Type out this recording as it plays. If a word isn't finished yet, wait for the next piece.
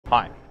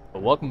Hi,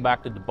 welcome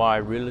back to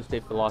Dubai Real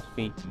Estate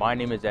Philosophy. My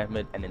name is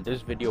Ahmed, and in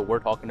this video we're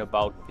talking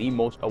about the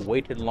most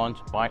awaited launch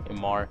by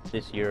EMAAR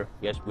this year.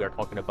 Yes, we are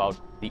talking about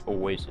the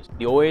OASIS.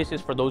 The OASIS,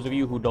 for those of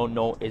you who don't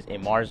know, is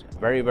EMAAR's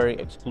very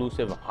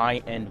exclusive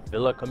high-end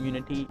villa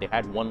community. They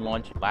had one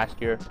launch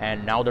last year,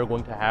 and now they're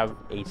going to have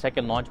a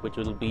second launch which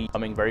will be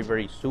coming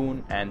very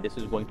soon, and this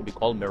is going to be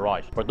called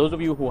MIRAGE. For those of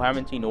you who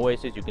haven't seen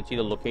OASIS, you can see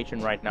the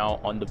location right now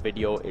on the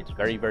video. It's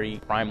very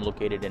prime,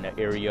 located in an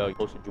area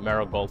close to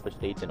Jumeirah Golf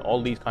Estates and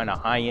all these kind of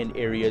high-end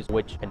areas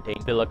which contain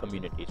villa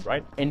communities,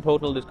 right? In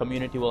total, this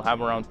community will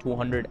have around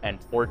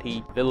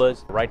 240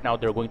 villas. Right now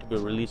they're going to be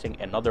releasing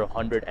another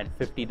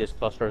 150. This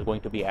cluster is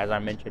going to be, as I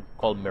mentioned,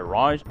 called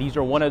MIRAGE. These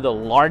are one of the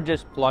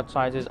largest plot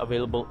sizes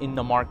available in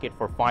the market.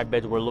 For 5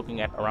 beds we're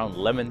looking at around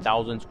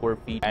 11,000 square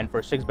feet, and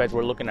for 6 beds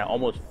we're looking at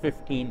almost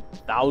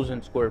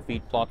 15,000 square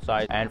feet plot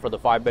size, and for the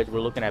 5 beds we're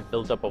looking at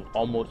built up of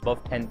almost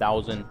above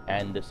 10,000,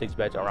 and the 6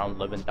 beds around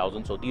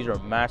 11,000. So these are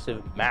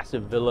massive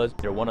villas.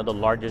 They're one of the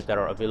largest that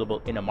are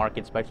available in a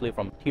market, especially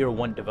from tier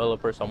 1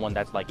 developers, someone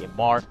that's like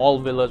EMAAR. All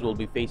villas will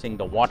be facing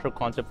the water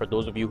concept. For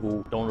those of you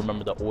who don't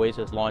remember the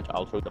OASIS launch,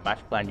 I'll show you the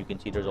master plan. You can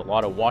see there's a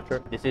lot of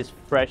water. This is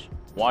fresh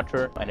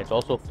water, and it's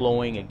also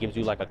flowing. It gives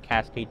you like a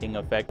cascading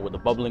effect with a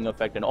bubbling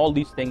effect and all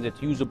these things.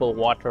 It's usable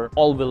water.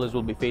 All villas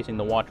will be facing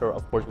the water,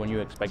 of course, when you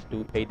expect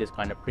to pay this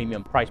kind of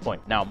premium price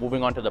point. Now,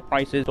 moving on to the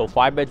prices. So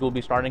 5 beds will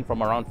be starting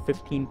from around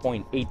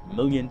 15.8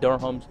 million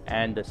dirhams,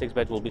 and the 6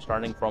 beds will be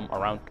starting from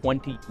around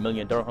 20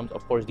 million dirhams.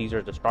 Of course, these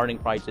are the starting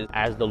prices.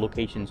 As the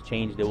locations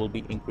change, they will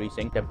be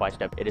increasing step by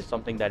step. It is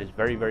something that is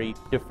very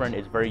different.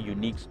 It's very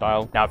unique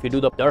style. Now, if you do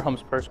the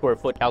dirhams per square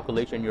foot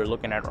calculation, you're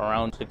looking at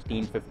around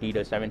 1650 to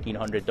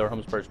 1700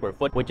 dirhams per square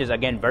foot, which is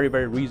again very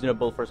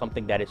reasonable for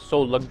something that is so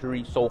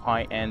luxury, so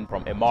high end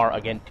from EMAAR,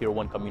 again tier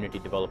 1 community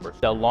developers.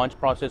 The launch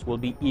process will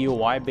be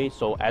EOI based.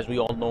 So as we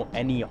all know,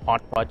 any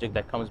hot project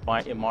that comes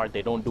by EMAAR,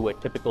 they don't do a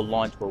typical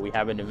launch where we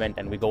have an event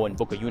and we go and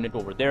book a unit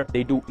over there.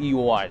 They do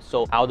EOI.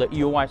 So how the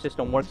EOI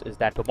system works is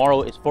that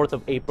tomorrow is 4th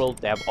of April.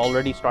 They have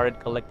already started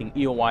collecting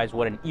EOIs.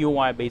 What an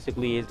EOI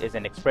basically is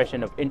an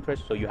expression of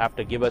interest. So you have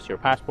to give us your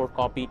passport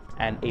copy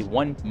and a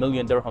 1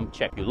 million dirham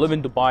check. You live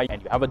in Dubai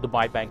and you have a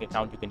Dubai bank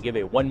account, you can give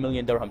a 1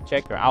 million dirham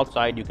check. You're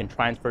outside, you can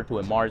transfer to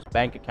EMAAR's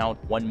bank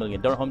account 1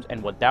 million dirhams,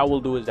 and what that will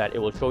do is that it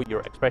will show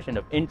your expression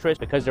of interest.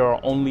 Because there are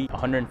only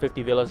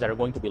 150 villas that are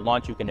going to be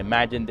launched, you can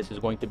imagine this is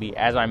going to be,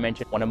 as I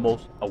mentioned, one of the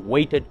most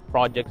awaited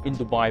projects in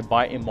Dubai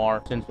by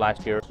EMAAR since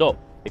last year. So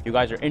if you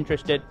guys are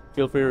interested,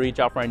 feel free to reach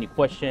out for any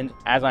questions.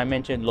 As I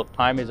mentioned, look,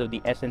 time is of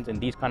the essence in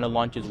these kind of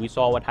launches. We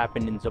saw what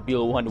happened in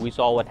Zabil 1. We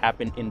saw what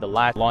happened in the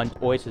last launch,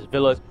 OASIS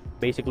Villas.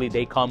 Basically,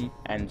 they come,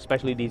 and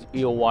especially these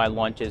EOI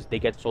launches, they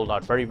get sold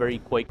out very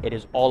quick. It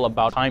is all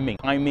about timing.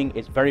 Timing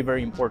is very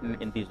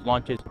important in these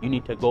launches. You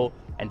need to go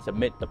and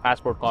submit the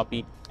passport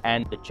copy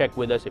and the check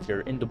with us. If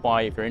you're in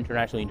Dubai, if you're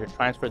international, you need to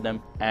transfer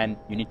them, and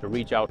you need to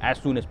reach out as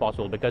soon as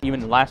possible. Because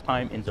even last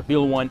time in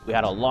Zabil 1, we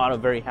had a lot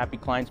of very happy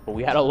clients, but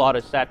we had a lot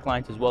of sad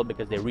clients as well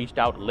because they reached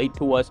out late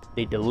to us,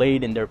 they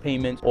delayed in their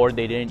payments, or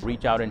they didn't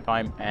reach out in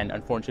time, and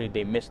unfortunately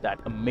they missed that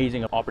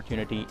amazing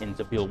opportunity in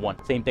Zabil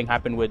 1. Same thing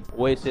happened with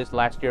OASIS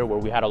last year, where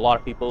we had a lot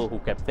of people who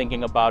kept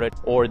thinking about it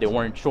or they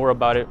weren't sure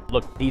about it.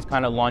 Look, these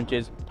kind of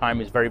launches,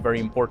 time is very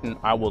important.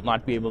 I will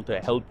not be able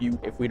to help you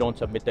if we don't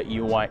submit the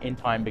EOI in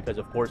time, because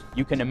of course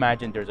you can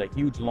imagine there's a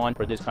huge launch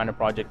for this kind of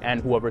project,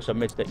 and whoever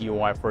submits the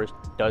EOI first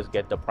does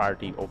get the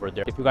priority over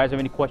there. If you guys have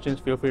any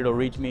questions, feel free to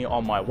reach me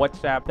on my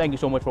WhatsApp. Thank you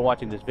so much for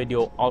watching this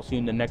video. I'll see you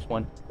in the next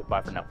one.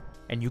 Goodbye for now.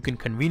 And you can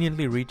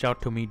conveniently reach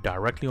out to me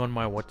directly on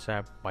my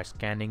WhatsApp by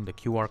scanning the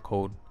QR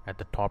code at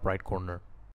the top right corner.